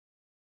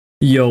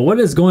Yo, what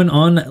is going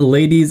on,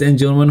 ladies and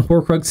gentlemen?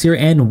 Hoarcrux here,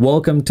 and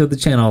welcome to the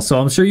channel. So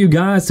I'm sure you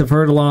guys have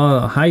heard a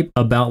lot of hype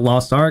about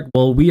Lost Ark.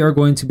 Well, we are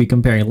going to be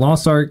comparing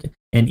Lost Ark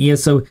and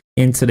ESO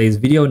in today's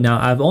video.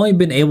 Now, I've only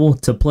been able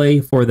to play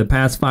for the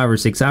past 5 or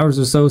 6 hours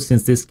or so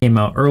since this came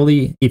out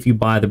early if you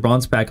buy the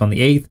bronze pack on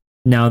the 8th.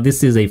 Now,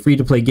 this is a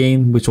free-to-play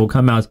game, which will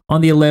come out on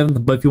the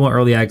 11th, but if you want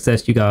early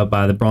access, you gotta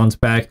buy the bronze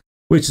pack,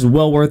 which is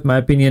well worth my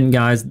opinion,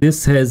 guys.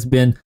 This has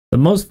been the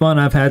most fun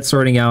I've had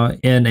starting out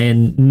in a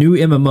new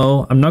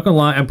MMO. I'm not gonna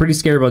lie, I'm pretty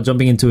scared about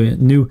jumping into a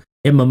new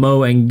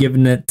MMO and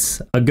giving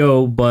it a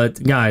go,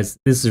 but guys,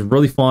 this is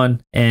really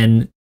fun,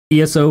 and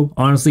ESO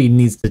honestly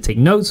needs to take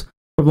notes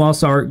from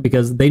Lost Ark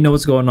because they know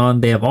what's going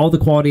on. They have all the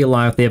quality of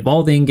life, they have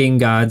all the in-game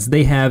guides,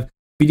 they have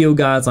video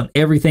guides on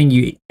everything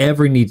you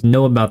ever need to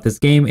know about this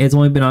game. It's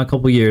only been on a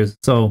couple years,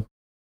 so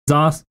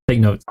Zos, take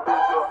notes.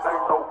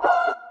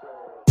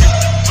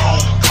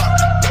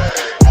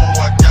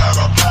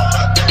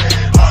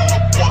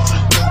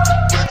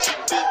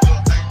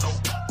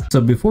 So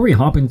before we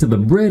hop into the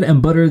bread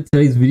and butter of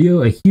today's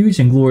video, a huge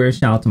and glorious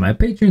shout out to my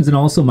patrons and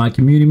also my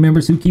community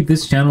members who keep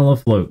this channel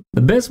afloat.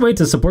 The best way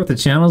to support the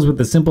channel is with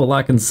a simple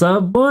like and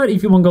sub, but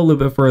if you want to go a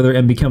little bit further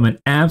and become an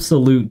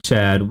absolute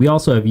Chad, we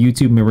also have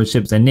YouTube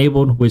memberships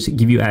enabled, which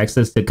give you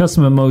access to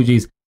custom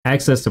emojis,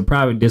 access to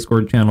private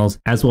Discord channels,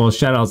 as well as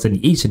shout outs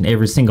in each and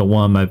every single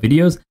one of my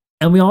videos.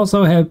 And we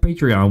also have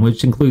Patreon,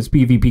 which includes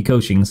PvP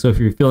coaching. So if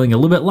you're feeling a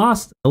little bit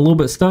lost, a little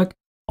bit stuck,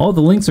 all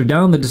the links are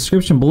down in the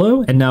description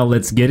below, and now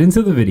let's get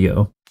into the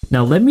video.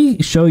 Now let me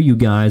show you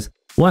guys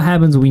what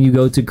happens when you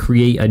go to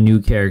create a new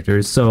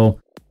character. So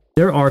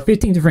there are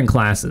 15 different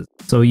classes.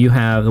 So you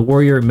have the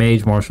warrior,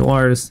 mage, martial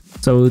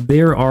artist. So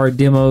there are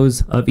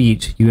demos of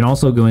each. You can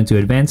also go into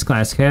advanced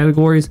class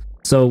categories.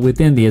 So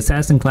within the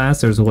assassin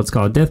class, there's what's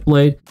called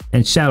Deathblade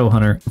and Shadow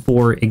Hunter,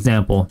 for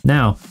example.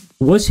 Now,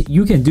 what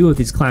you can do with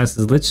these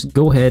classes, let's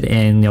go ahead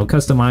and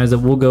customize it.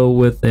 We'll go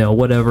with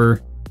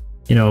whatever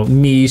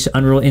niche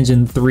Unreal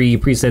Engine 3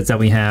 presets that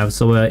we have,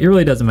 so it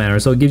really doesn't matter.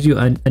 So it gives you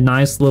a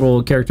nice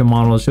little character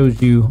model. It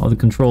shows you all the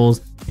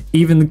controls,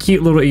 even the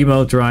cute little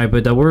emote, right?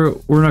 But we're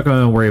not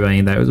going to worry about any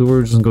of that.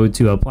 We're just going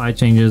to apply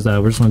changes.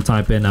 We're just going to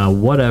type in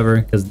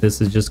whatever, because this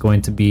is just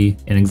going to be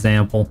an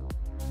example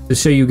to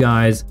show you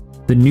guys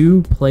the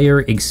new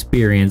player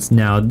experience.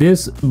 Now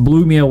this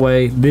blew me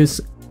away.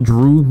 This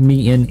drew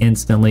me in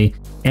instantly,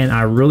 and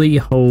I really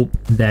hope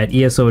that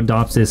ESO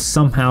adopts this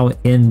somehow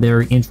in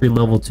their entry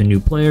level to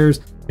new players,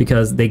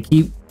 because they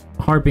keep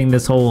harping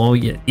this whole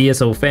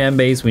ESO fan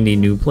base, we need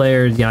new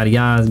players, yada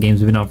yada. The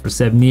game's been out for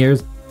 7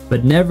 years,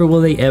 but never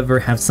will they ever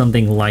have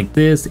something like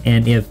this.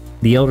 And if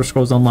the Elder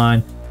Scrolls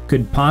Online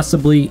could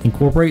possibly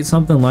incorporate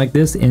something like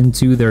this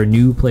into their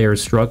new player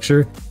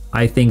structure,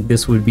 I think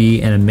this would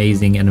be an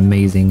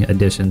amazing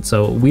addition.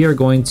 So we are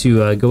going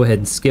to go ahead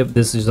and skip.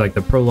 This is like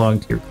the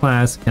prologue to your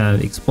class, kind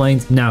of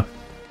explains. Now,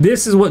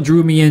 this is what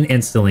drew me in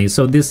instantly.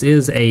 So this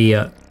is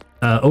a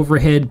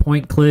overhead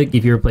point click.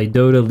 If you ever played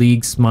Dota,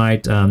 League,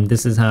 Smite,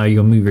 this is how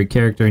you'll move your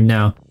character.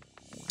 Now,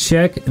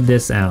 check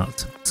this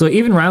out. So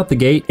even right out the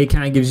gate, it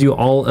kind of gives you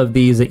all of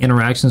these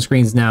interaction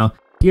screens. Now,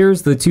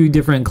 here's the 2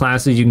 different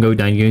classes you can go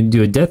down. You can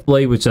do a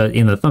Deathblade, which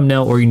in the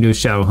thumbnail, or you can do a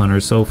Shadow Hunter.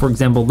 So for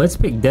example, let's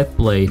pick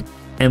Deathblade.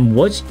 And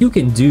what you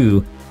can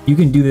do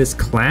this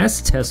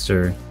class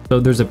tester. So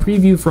there's a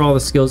preview for all the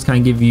skills, kind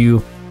of give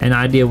you an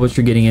idea of what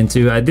you're getting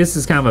into. This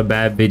is kind of a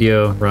bad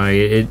video, right?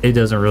 It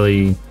doesn't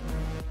really,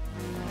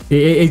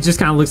 it just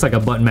kind of looks like a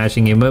button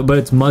mashing game, but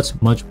it's much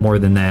more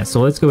than that. So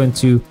let's go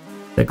into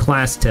the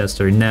class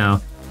tester. Now,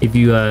 if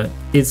you,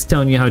 it's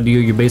telling you how to do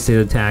your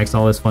basic attacks,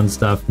 all this fun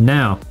stuff.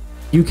 Now,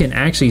 you can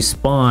actually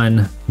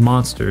spawn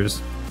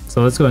monsters.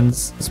 So let's go ahead and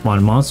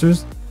spawn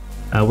monsters,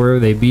 wherever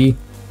they be,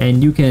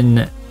 and you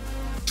can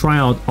try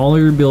out all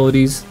your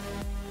abilities,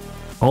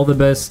 all the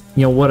best,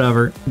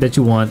 whatever that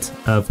you want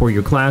for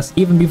your class,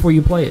 even before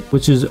you play it,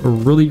 which is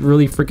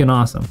really freaking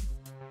awesome.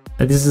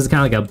 This is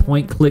kind of like a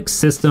point click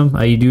system.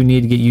 You do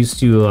need to get used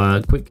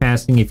to quick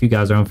casting if you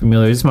guys are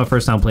unfamiliar. This is my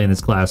first time playing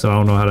this class, so I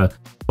don't know how to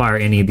fire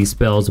any of these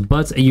spells,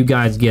 but you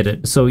guys get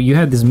it. So you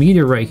have this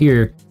meter right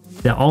here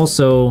that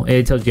also,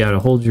 it tells you how to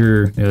hold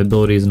your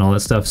abilities and all that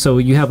stuff. So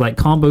you have like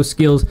combo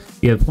skills,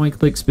 you have point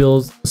click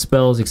spells,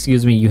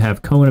 excuse me, you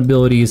have cone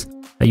abilities,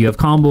 you have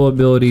combo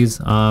abilities.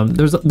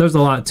 There's a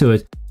lot to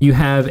it. You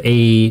have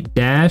a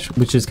dash,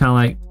 which is kind of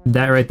like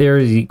that right there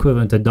is the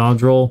equivalent to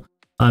dodge roll.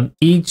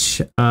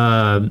 Each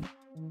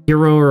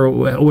hero or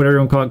whatever you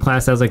want to call it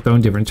class has like their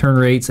own different turn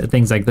rates and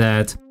things like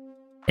that.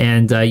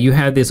 And you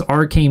have this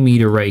arcane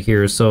meter right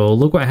here. So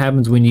look what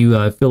happens when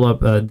you fill up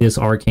this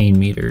arcane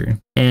meter,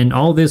 and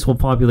all this will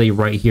populate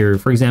right here.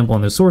 For example,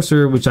 on the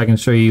sorcerer, which I can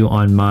show you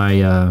on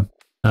my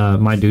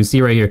my dude.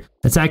 See right here,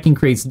 attacking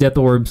creates death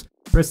orbs.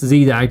 Press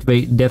Z to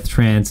activate Death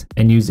Trance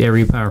and use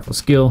every powerful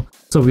skill.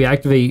 So we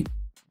activate,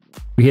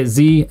 we hit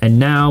Z, and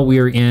now we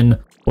are in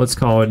what's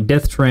called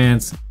Death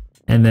Trance.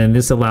 And then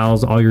this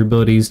allows all your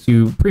abilities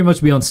to pretty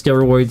much be on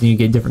steroids, and you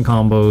get different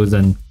combos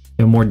and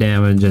more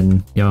damage,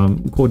 and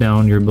cool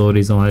down your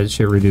abilities and all that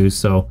shit reduced.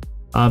 So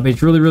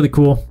It's really, really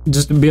cool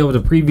just to be able to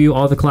preview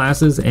all the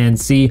classes and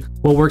see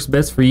what works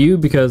best for you,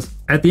 because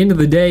at the end of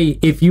the day,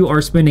 if you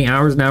are spending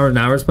hours and hours and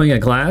hours playing a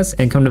class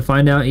and come to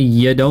find out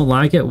you don't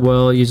like it,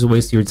 well, you just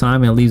waste your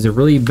time and it leaves a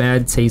really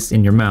bad taste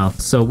in your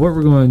mouth. So what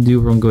we're going to do,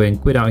 we're going to go ahead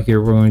and quit out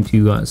here. We're going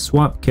to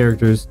swap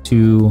characters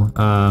to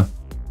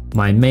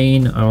my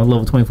main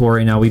level 24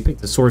 right now. We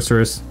picked the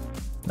sorceress.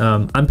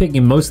 I'm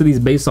picking most of these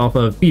based off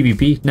of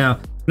PvP. Now,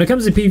 when it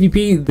comes to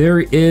PvP, there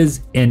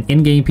is an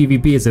in-game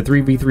PvP. It's a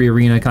 3v3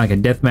 arena, kind of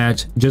like a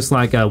deathmatch, just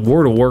like a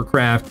World of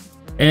Warcraft.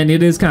 And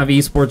it is kind of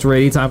esports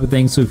ready type of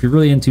thing. So if you're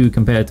really into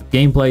competitive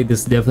gameplay, this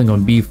is definitely going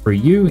to be for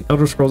you.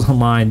 Elder Scrolls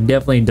Online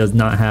definitely does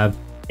not have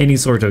any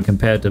sort of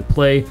competitive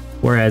play,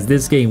 whereas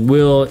this game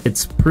will.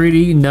 It's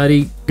pretty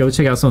nutty. Go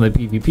check out some of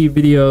the PvP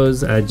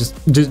videos.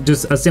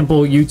 Just a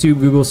simple YouTube,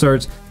 Google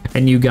search,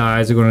 and you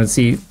guys are going to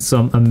see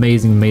some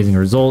amazing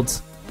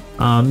results.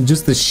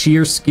 Just the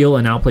sheer skill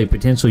and outplay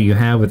potential you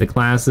have with the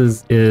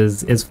classes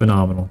is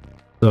phenomenal.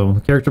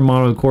 So character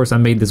model, of course, I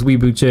made this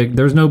weeboo chick.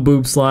 There's no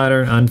boob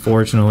slider,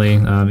 unfortunately.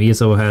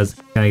 ESO has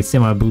kind of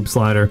semi boob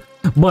slider,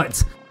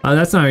 but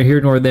that's not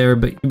here nor there.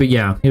 But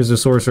yeah, here's the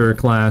sorcerer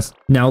class.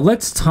 Now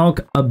let's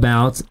talk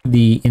about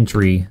the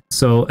entry.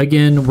 So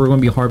again, we're going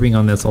to be harping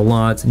on this a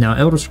lot. Now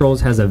Elder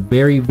Scrolls has a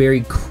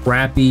very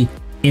crappy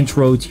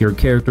intro to your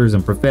characters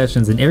and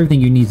professions and everything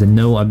you need to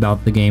know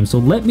about the game. So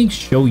let me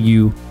show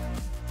you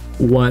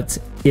what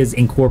is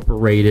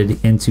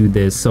incorporated into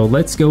this. So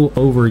let's go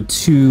over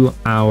to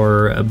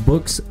our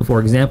books. For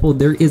example,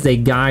 there is a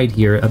guide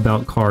here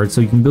about cards, so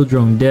you can build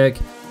your own deck.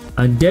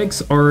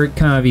 Decks are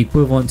kind of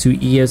equivalent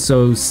to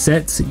ESO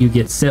sets. You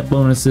get set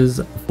bonuses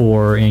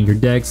for in your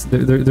decks.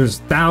 There's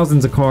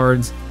thousands of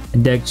cards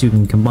and decks you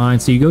can combine.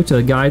 So you go to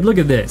the guide. Look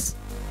at this.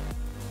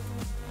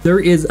 There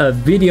is a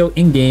video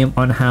in game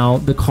on how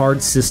the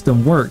card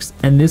system works,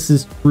 and this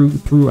is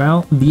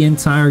throughout the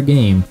entire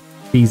game.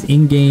 These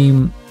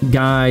in-game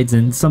guides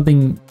and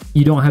something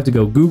you don't have to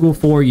go Google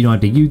for, you don't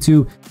have to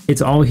YouTube.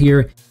 It's all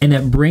here, and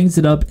it brings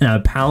it up in a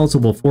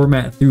palatable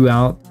format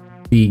throughout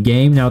the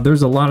game. Now,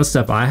 there's a lot of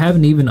stuff I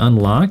haven't even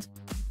unlocked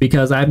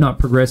because I have not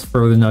progressed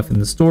further enough in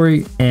the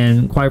story,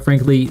 and quite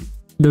frankly,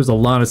 there's a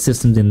lot of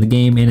systems in the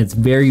game, and it's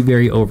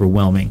very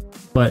overwhelming.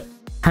 But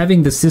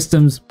having the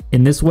systems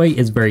in this way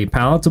is very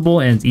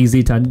palatable, and it's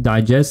easy to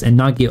digest and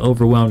not get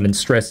overwhelmed and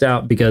stressed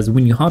out, because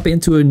when you hop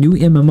into a new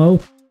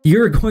MMO,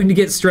 you're going to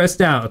get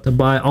stressed out to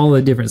buy all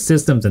the different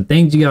systems and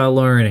things you gotta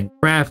learn, and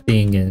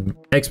crafting and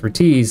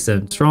expertise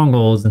and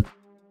strongholds. And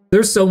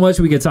there's so much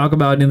we could talk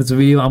about in this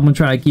video. I'm gonna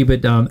try to keep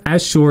it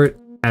as short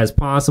as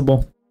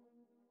possible.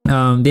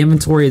 The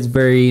inventory is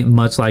very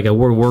much like a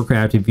World of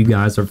Warcraft, if you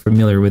guys are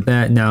familiar with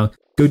that. Now,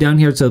 go down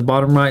here to the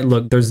bottom right.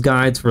 Look, there's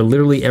guides for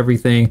literally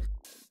everything.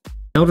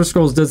 Elder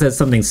Scrolls does have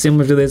something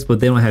similar to this, but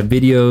they don't have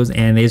videos,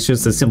 and it's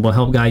just a simple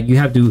help guide. You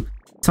have to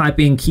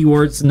type in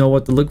keywords to know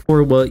what to look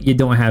for. Well, you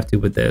don't have to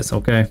with this,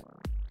 okay?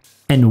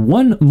 And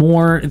one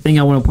more thing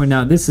I want to point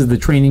out, this is the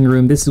training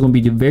room. This is going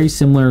to be very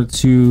similar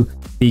to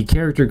the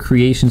character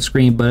creation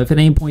screen, but if at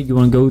any point you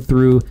want to go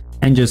through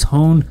and just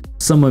hone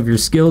some of your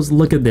skills,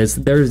 look at this.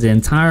 There's the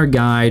entire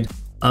guide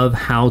of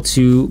how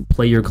to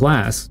play your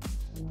class.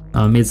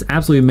 It's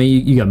absolutely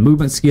amazing. You got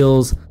movement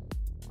skills,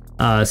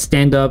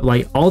 stand up,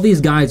 like all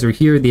these guides are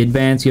here. The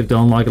advanced you have to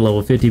unlock at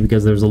level 50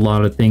 because there's a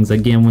lot of things,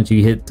 again, once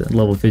you hit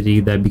level 50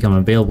 that become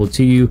available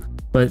to you.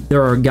 But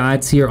there are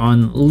guides here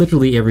on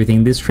literally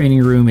everything. This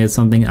training room is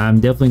something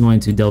I'm definitely going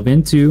to delve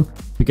into,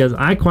 because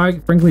I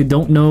quite frankly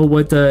don't know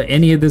what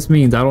any of this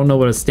means. I don't know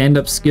what a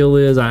stand-up skill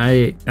is.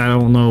 I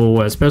don't know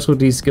what a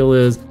specialty skill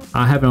is.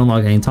 I haven't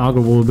unlocked any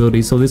toggleable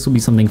abilities, so this will be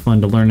something fun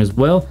to learn as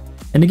well.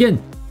 And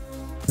again,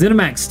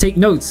 ZeniMax, take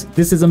notes.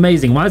 This is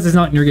amazing. Why is this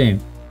not in your game?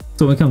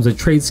 So when it comes to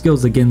trade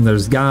skills, again,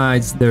 there's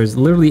guides. There's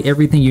literally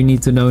everything you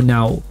need to know.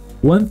 Now,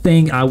 one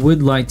thing I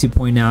would like to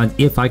point out,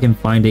 if I can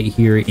find it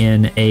here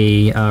in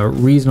a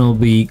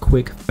reasonably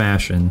quick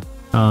fashion,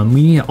 when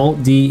you hit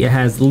Alt-D, it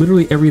has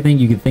literally everything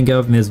you can think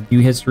of in this view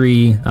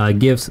history,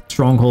 gifts,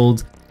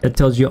 strongholds. It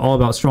tells you all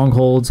about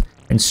strongholds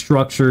and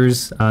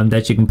structures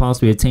that you can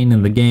possibly attain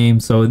in the game.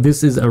 So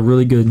this is a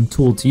really good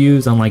tool to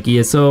use. Unlike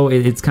ESO,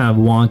 it's kind of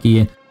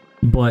wonky,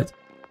 but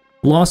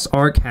Lost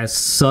Ark has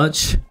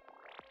such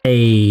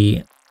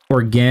a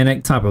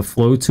organic type of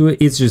flow to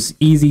it. It's just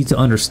easy to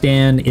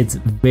understand. It's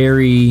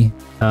very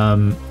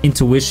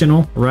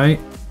intuitional, right?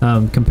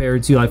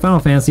 Compared to like Final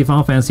Fantasy.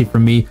 Final Fantasy for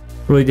me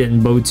really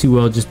didn't bode too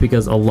well, just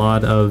because a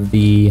lot of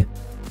the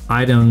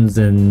items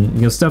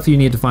and stuff you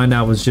need to find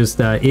out was just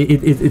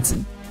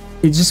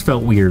it just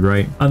felt weird,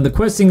 right? The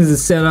questing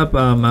is set up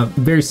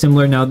very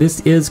similar. Now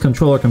this is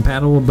controller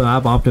compatible, but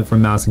I've opted for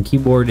mouse and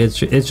keyboard. It's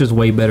just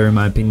way better in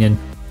my opinion.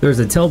 There's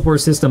a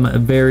teleport system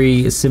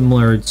very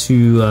similar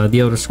to the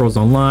Elder Scrolls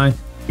Online.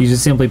 You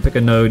just simply pick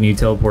a node and you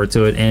teleport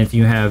to it, and if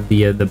you have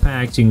the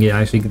packs, you can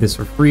actually get this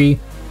for free.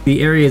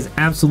 The area is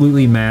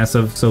absolutely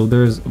massive, so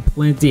there's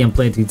plenty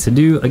to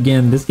do.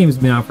 Again, this game has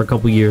been out for a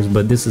couple years,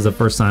 but this is the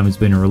first time it's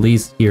been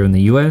released here in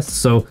the US,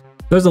 so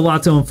there's a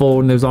lot to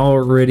unfold, and there's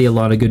already a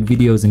lot of good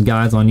videos and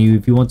guides on you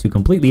if you want to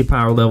complete the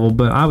power level,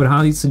 but I would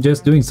highly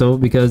suggest doing so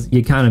because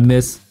you kind of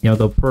miss,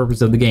 the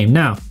purpose of the game.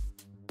 Now,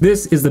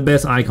 this is the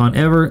best icon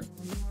ever.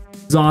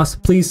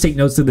 Zos, please take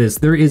notes of this.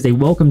 There is a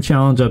welcome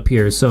challenge up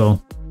here. So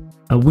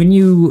when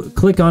you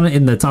click on it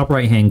in the top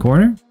right hand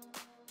corner,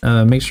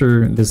 make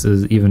sure this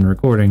is even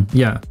recording.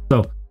 Yeah,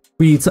 so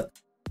when you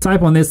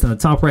type on this in the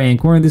top right hand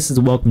corner, this is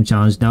a welcome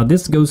challenge. Now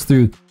this goes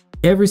through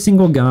every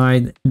single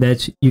guide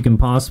that you can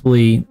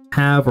possibly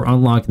have or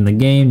unlock in the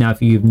game. Now,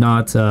 if you've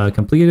not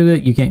completed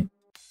it, you can't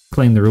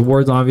claim the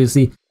rewards,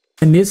 obviously.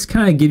 And this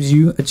kind of gives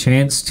you a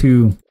chance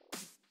to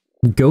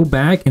go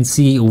back and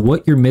see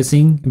what you're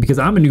missing, because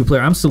I'm a new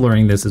player. I'm still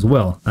learning this as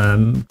well.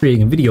 I'm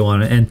creating a video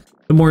on it, and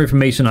the more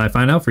information I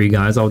find out for you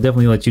guys, I'll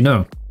definitely let you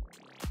know.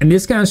 And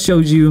this kind of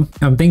shows you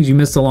things you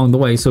missed along the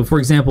way. So for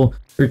example,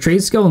 your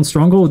trade skill and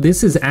stronghold,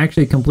 this is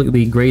actually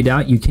completely grayed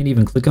out. You can't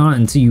even click on it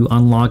until you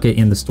unlock it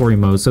in the story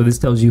mode. So this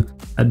tells you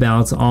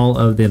about all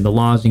of the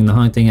lodging, the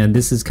hunting, and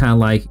this is kind of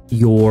like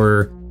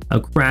your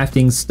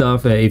crafting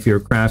stuff, if you're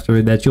a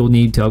crafter, that you'll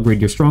need to upgrade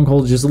your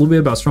strongholds. Just a little bit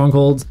about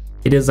strongholds.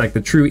 It is like the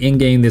true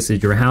in-game. This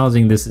is your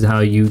housing. This is how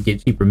you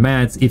get cheaper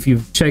mats. If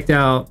you've checked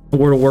out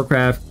World of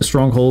Warcraft, the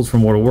strongholds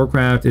from World of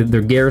Warcraft,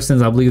 they're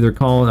garrisons, I believe they're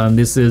called.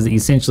 This is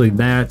essentially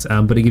that,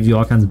 but it gives you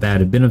all kinds of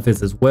added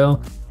benefits as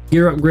well.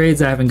 Gear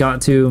upgrades I haven't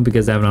got to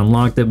because I haven't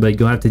unlocked it, but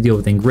you'll have to deal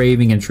with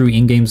engraving and true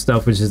in-game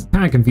stuff, which is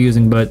kind of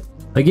confusing. But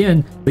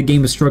again, the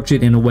game is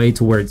structured in a way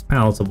to where it's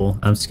palatable.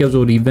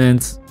 Scheduled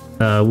events,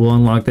 we'll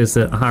unlock this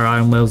at higher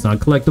item levels. Now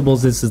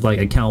collectibles, this is like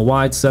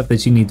account-wide stuff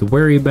that you need to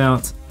worry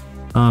about.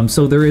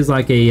 So there is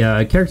like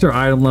a character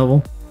item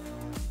level,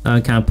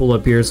 kind of pull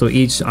up here. So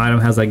each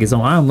item has like its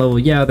own item level.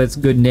 Yeah, that's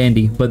good and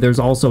dandy, but there's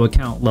also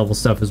account level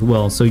stuff as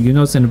well. So you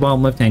notice in the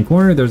bottom left hand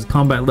corner, there's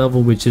combat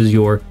level, which is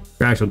your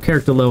actual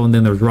character level, and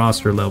then there's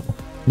roster level.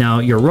 Now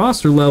your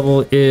roster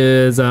level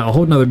is a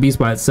whole nother beast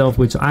by itself,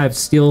 which I have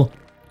still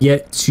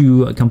yet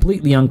to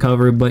completely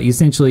uncover. But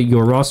essentially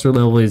your roster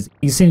level is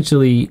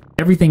essentially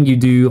everything you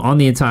do on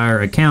the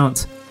entire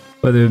account,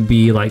 whether it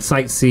be like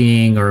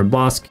sightseeing or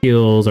boss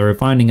kills or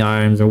finding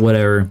items or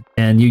whatever,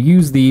 and you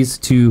use these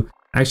to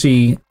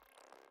actually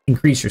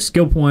increase your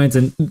skill points.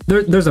 And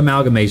there's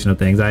amalgamation of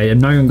things. I am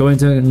not even going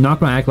to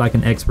act like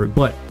an expert,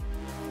 but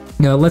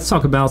let's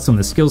talk about some of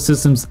the skill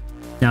systems.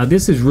 Now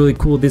this is really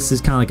cool. This is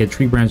kind of like a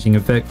tree branching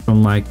effect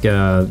from like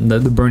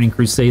the Burning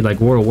Crusade, like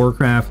World of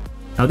Warcraft.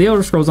 Now the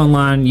Elder Scrolls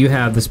Online, you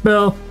have the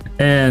spell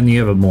and you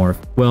have a morph.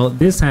 Well,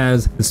 this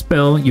has the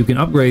spell. You can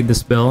upgrade the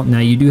spell. Now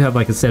you do have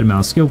like a set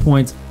amount of skill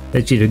points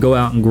that you to go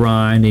out and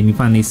grind, and you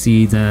find these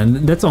seeds,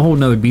 and that's a whole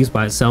nother beast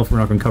by itself. We're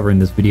not going to cover in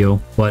this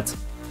video, but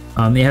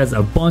it has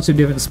a bunch of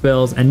different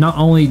spells. And not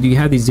only do you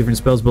have these different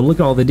spells, but look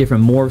at all the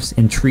different morphs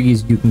and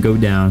trees you can go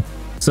down.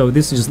 So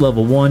this is just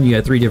level 1. You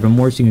have 3 different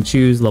morphs you can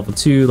choose, level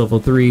 2, level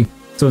 3.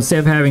 So instead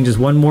of having just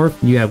one morph,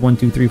 you have 1,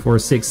 2, 3, 4,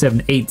 6,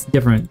 7, 8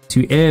 different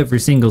to every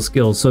single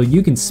skill. So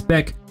you can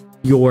spec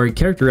your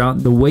character out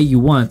the way you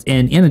want.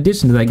 And in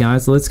addition to that,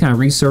 guys, let's kind of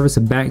resurface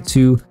it back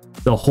to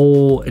the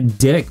whole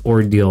deck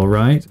ordeal,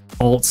 right?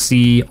 Alt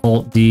C,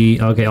 Alt D,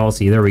 okay, Alt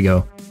C, there we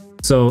go.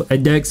 So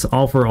decks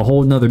offer a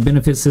whole nother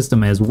benefit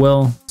system as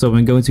well. So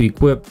when we go into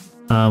equip,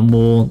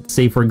 we'll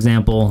say, for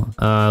example,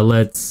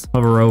 let's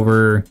hover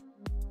over.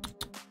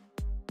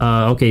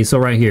 Okay, so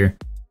right here.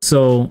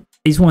 So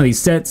each one of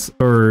these sets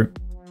or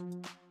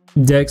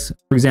decks,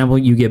 for example,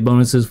 you get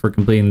bonuses for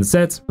completing the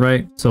sets,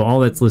 right? So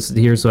all that's listed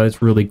here. So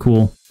that's really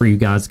cool for you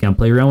guys to kind of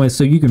play around with.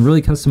 So you can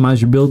really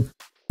customize your build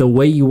the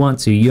way you want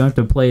to. You don't have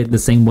to play it the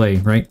same way,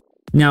 right?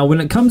 Now,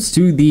 when it comes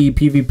to the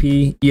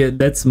PvP, yeah,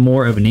 that's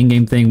more of an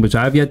in-game thing, which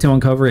I've yet to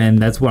uncover, and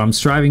that's what I'm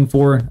striving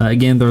for.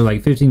 Again, there are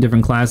like 15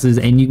 different classes,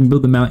 and you can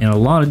build them out in a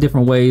lot of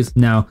different ways.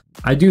 Now,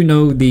 I do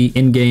know the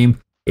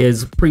in-game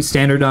is pretty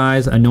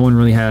standardized. No one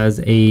really has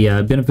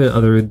a benefit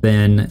other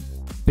than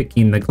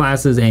picking the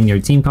classes and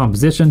your team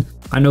composition.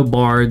 I know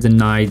bards and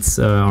knights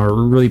are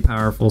really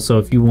powerful, so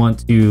if you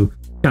want to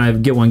kind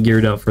of get one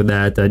geared up for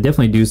that,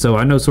 definitely do so.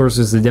 I know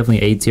sorceress is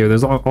definitely A tier.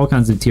 There's all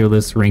kinds of tier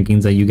list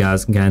rankings that you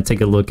guys can kind of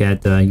take a look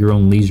at your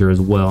own leisure as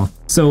well.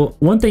 So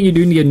one thing you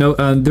do need to know,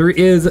 there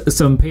is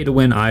some pay to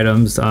win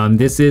items.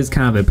 This is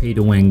kind of a pay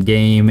to win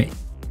game,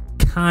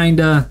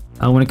 kinda,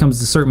 when it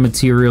comes to certain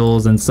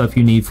materials and stuff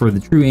you need for the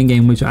true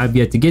in-game, which I've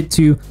yet to get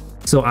to.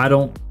 So I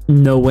don't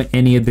know what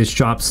any of this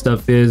shop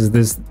stuff is.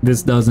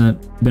 This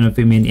doesn't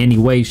benefit me in any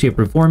way, shape,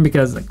 or form,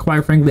 because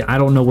quite frankly, I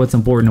don't know what's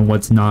important and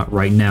what's not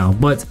right now.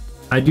 But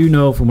I do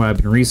know from what I've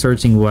been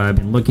researching, what I've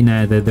been looking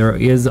at, that there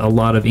is a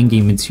lot of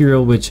in-game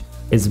material which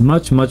is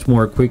much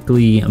more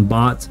quickly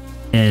bought,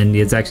 and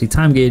it's actually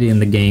time gated in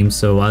the game.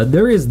 So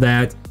there is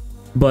that,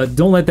 but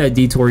don't let that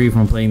detour you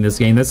from playing this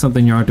game. That's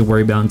something you don't have to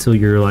worry about until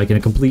you're like in a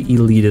complete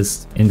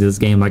elitist into this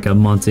game, like a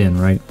month in,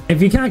 right?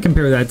 If you kind of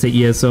compare that to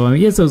ESO, I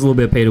mean, ESO is a little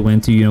bit pay to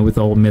win too, you know, with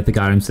the whole mythic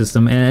item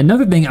system. And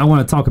another thing I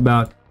want to talk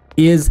about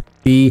is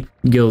the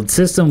guild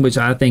system, which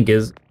I think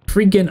is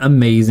freaking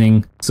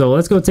amazing. So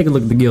let's go take a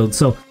look at the guild.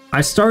 So I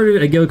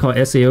started a guild called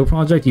SAO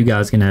Project. You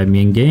guys can add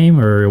me in game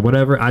or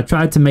whatever. I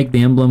tried to make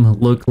the emblem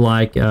look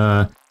like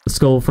the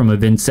skull from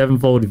Avenged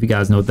Sevenfold, if you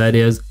guys know what that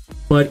is.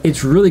 But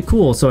it's really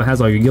cool. So it has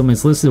all your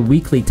guildmates listed,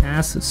 weekly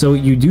tasks. So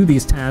you do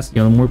these tasks,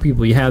 you know, the more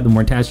people you have, the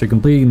more tasks you're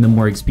completing, the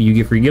more XP you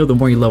get for your guild, the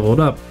more you level it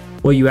up.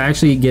 Well, you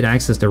actually get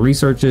access to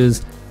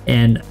researches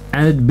and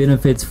added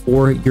benefits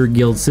for your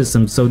guild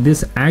system. So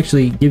this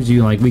actually gives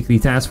you like weekly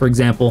tasks. For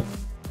example,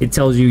 it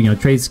tells you, you know,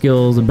 trade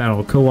skills, a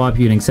battle co-op,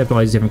 you can accept all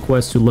these different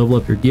quests to level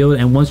up your guild.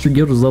 And once your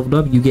guild is leveled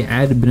up, you get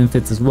added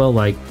benefits as well,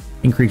 like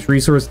increased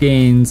resource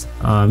gains,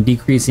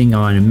 decreasing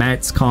on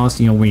mats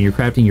cost, you know, when you're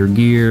crafting your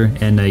gear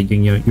and you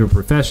know, your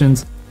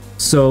professions.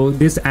 So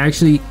this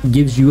actually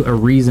gives you a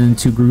reason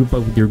to group up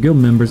with your guild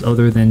members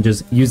other than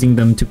just using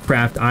them to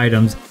craft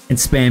items and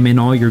spam in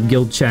all your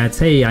guild chats.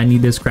 Hey, I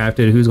need this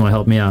crafted. Who's going to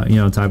help me out? You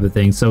know, type of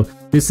thing. So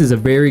this is a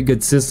very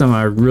good system.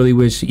 I really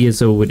wish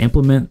ESO would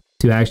implement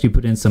to actually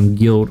put in some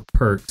guild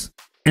perks.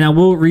 And I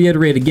will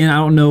reiterate again, I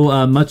don't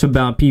know much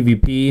about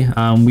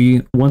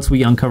PvP. Once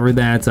we uncover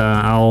that,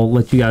 I'll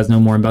let you guys know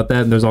more about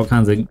that. There's all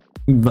kinds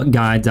of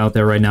guides out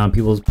there right now.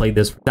 People have played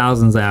this for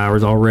thousands of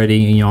hours already,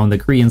 you know, on the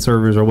Korean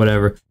servers or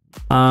whatever.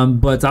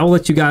 But I'll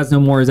let you guys know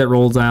more as it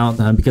rolls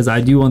out, because I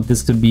do want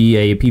this to be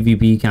a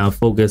PvP kind of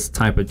focused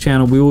type of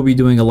channel. We will be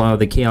doing a lot of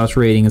the chaos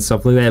raiding and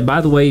stuff like that.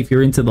 By the way, if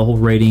you're into the whole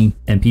raiding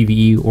and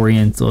PvE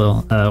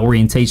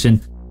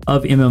orientation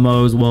of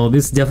MMOs, well,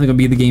 this is definitely gonna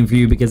be the game for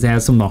you, because it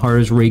has some of the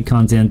hardest raid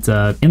content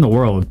in the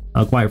world,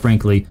 quite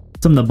frankly.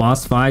 Some of the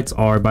boss fights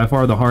are by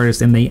far the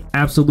hardest, and they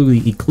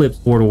absolutely eclipse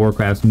World of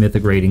Warcraft's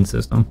mythic raiding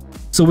system.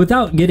 So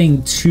without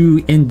getting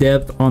too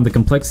in-depth on the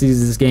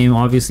complexities of this game,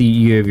 obviously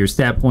you have your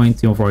stat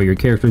points, you know, for all your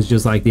characters,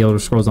 just like the Elder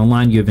Scrolls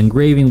Online. You have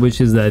engraving,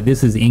 which is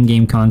this is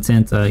in-game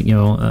content. You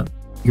know,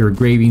 your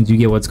engravings, you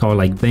get what's called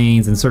like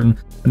veins, and certain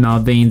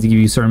amount of veins give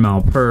you a certain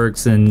amount of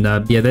perks. And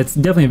yeah, that's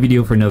definitely a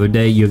video for another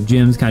day. You have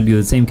gems, kind of do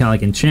the same kind of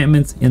like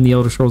enchantments in the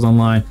Elder Scrolls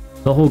Online,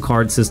 the whole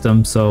card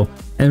system. So,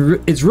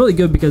 and it's really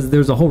good because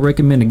there's a whole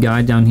recommended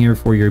guide down here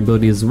for your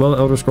abilities as well.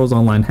 Elder Scrolls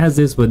Online has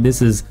this, but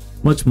this is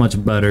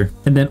much better.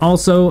 And then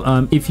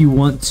also, if you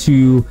want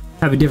to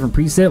have a different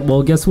preset,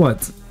 well, guess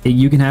what?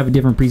 You can have a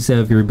different preset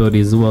of your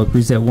abilities as well.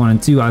 Preset 1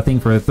 and 2. I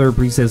think for a third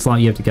preset slot,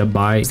 you have to get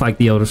by. It's like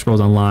the Elder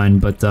Scrolls Online,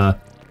 but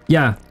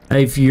yeah,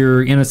 if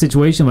you're in a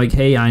situation like,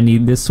 hey, I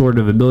need this sort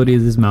of ability,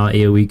 this amount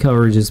of AoE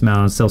coverage, this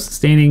amount of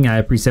self-sustaining, I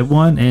have preset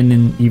 1, and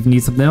then if you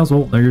need something else,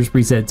 well, there's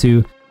preset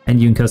 2,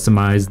 and you can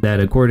customize that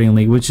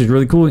accordingly, which is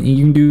really cool. And you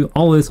can do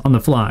all this on the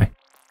fly.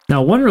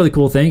 Now, one really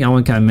cool thing I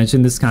want to kind of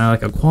mention, this is kind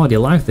of like a quality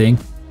of life thing,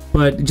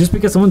 but just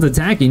because someone's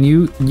attacking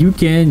you, you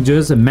can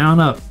just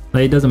mount up.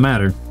 Like, it doesn't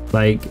matter.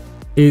 Like,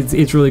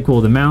 it's really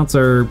cool. The mounts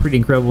are pretty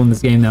incredible in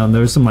this game now. And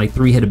there's some like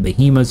 3-headed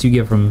behemoths you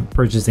get from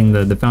purchasing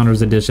the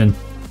Founders Edition.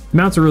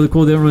 Mounts are really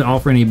cool. They don't really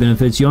offer any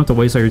benefits. You don't have to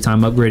waste all your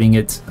time upgrading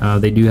it.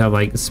 They do have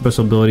like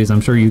special abilities.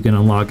 I'm sure you can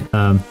unlock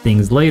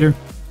things later.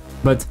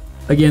 But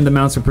again, the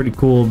mounts are pretty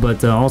cool,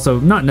 but also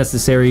not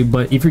necessary.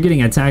 But if you're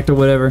getting attacked or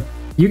whatever,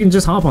 you can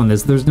just hop on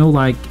this. There's no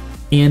like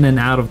in and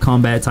out of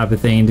combat type of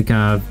thing to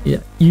kind of, yeah,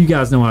 you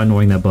guys know how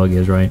annoying that bug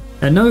is, right?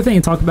 Another thing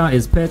to talk about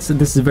is pets.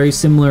 This is very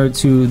similar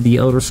to the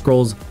Elder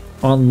Scrolls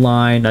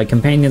Online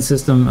companion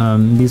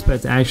system. These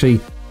pets actually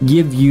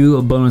give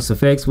you bonus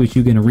effects, which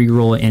you can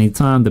reroll at any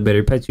time. The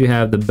better pets you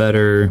have, the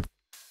better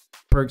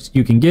perks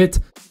you can get.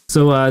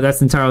 So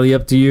that's entirely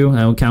up to you.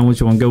 I don't count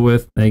which one to go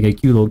with. Like a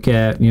cute little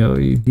cat, you know,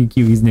 he's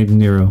cute, he's named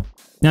Nero.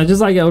 Now,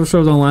 just like Elder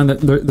Scrolls Online,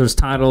 there's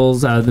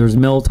titles, there's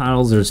mill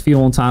titles, there's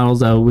female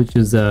titles, which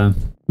is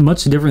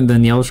much different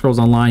than the Elder Scrolls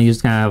Online. You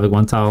just kind of have like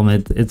one title,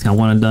 and it's kind of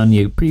one and done.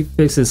 You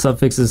prefixes,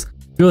 suffixes,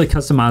 really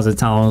customize the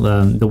title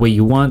the way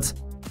you want.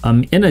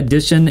 In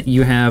addition,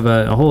 you have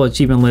a whole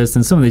achievement list,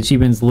 and some of the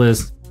achievements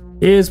list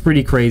is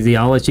pretty crazy.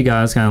 I'll let you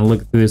guys kind of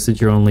look through this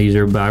at your own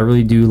leisure, but I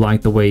really do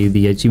like the way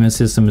the achievement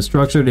system is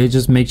structured. It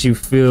just makes you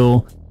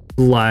feel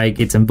like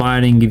it's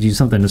inviting, gives you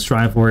something to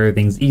strive for.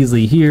 Everything's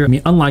easily here. I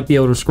mean, unlike the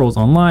Elder Scrolls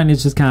Online,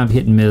 it's just kind of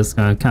hit and miss,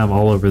 kind of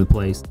all over the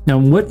place. Now,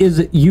 what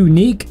is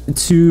unique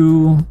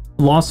to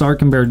Lost Ark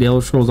compared to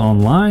Elder Scrolls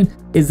Online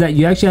is that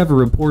you actually have a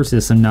rapport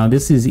system. Now,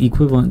 this is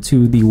equivalent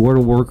to the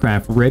World of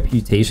Warcraft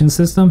reputation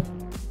system,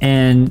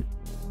 and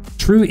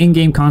true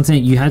in-game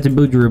content, you had to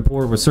build your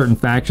rapport with certain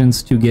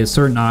factions to get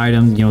certain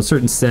items, you know,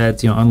 certain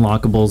sets, you know,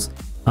 unlockables.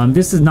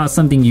 This is not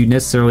something you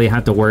necessarily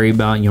have to worry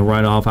about, you know,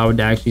 right off. I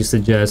would actually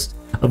suggest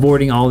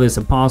avoiding all this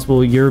if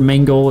possible. Your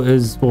main goal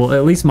is, well,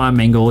 at least my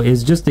main goal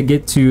is just to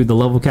get to the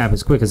level cap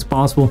as quick as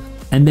possible,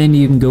 and then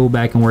you can go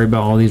back and worry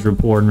about all these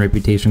rapport and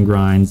reputation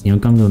grinds, you know,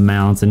 come to the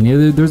mounts, and you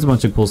know, there's a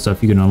bunch of cool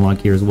stuff you can unlock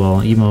here as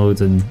well,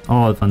 emotes and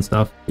all the fun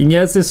stuff. And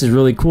yes, this is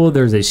really cool.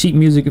 There's a sheet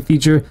music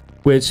feature,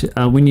 which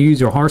when you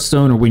use your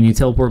Hearthstone or when you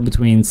teleport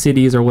between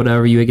cities or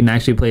whatever, you can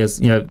actually play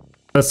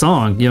a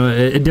song, you know,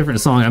 a different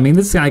song. I mean,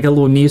 this is like a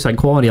little niche, like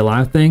quality of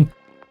life thing,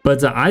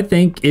 but I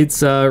think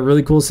it's a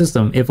really cool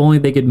system. If only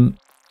they could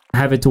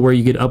have it to where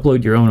you could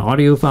upload your own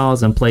audio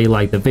files and play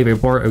like the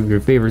favorite part of your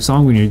favorite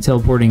song when you're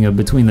teleporting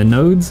between the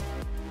nodes.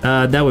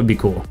 That would be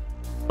cool.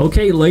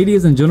 Okay,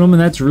 ladies and gentlemen,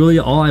 that's really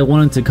all I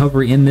wanted to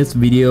cover in this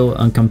video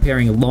on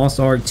comparing Lost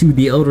Ark to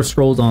The Elder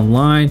Scrolls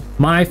Online.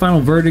 My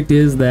final verdict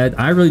is that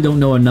I really don't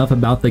know enough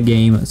about the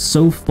game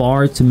so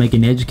far to make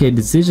an educated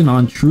decision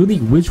on truly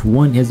which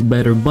one is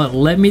better, but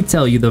let me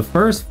tell you, the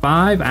first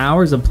 5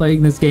 hours of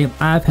playing this game,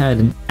 I've had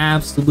an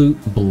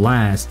absolute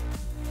blast.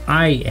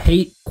 I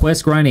hate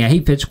quest grinding, I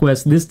hate fetch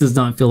quests. This does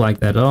not feel like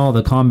that at all.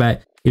 The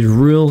combat is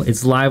real,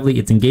 it's lively,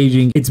 it's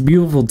engaging, it's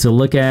beautiful to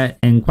look at,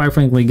 and quite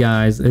frankly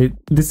guys,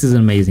 this is an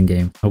amazing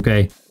game.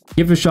 Okay,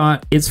 give it a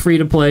shot. It's free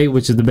to play,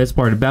 which is the best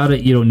part about it.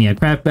 You don't need a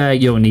craft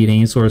bag, you don't need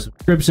any sort of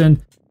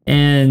subscription,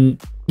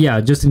 and yeah,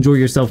 just enjoy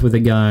yourself with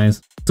it,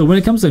 guys. So when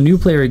it comes to new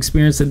player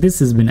experience, this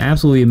has been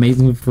absolutely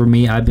amazing for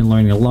me. I've been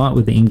learning a lot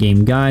with the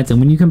in-game guides, and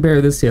when you compare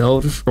this to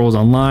Elder Scrolls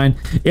Online,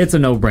 it's a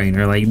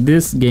no-brainer. Like,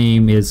 this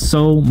game is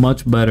so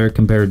much better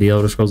compared to the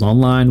Elder Scrolls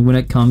Online when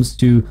it comes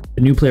to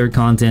the new player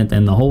content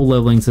and the whole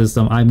leveling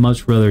system. I'd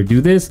much rather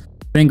do this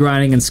than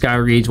grinding in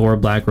Skyreach or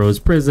Black Rose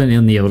Prison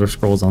in the Elder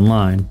Scrolls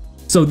Online.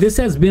 So this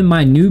has been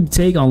my noob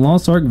take on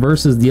Lost Ark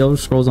versus the Elder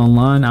Scrolls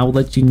Online. I will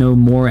let you know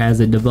more as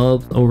it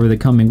develops over the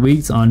coming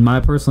weeks on my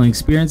personal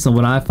experience and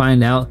what I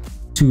find out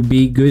to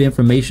be good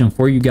information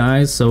for you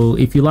guys. So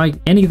if you like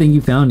anything you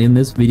found in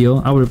this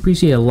video, I would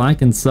appreciate a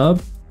like and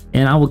sub,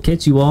 and I will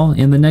catch you all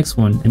in the next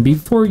one. And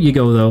before you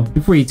go though,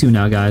 before you tune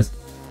out guys,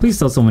 please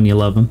tell someone you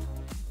love them.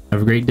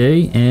 Have a great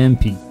day and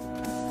peace.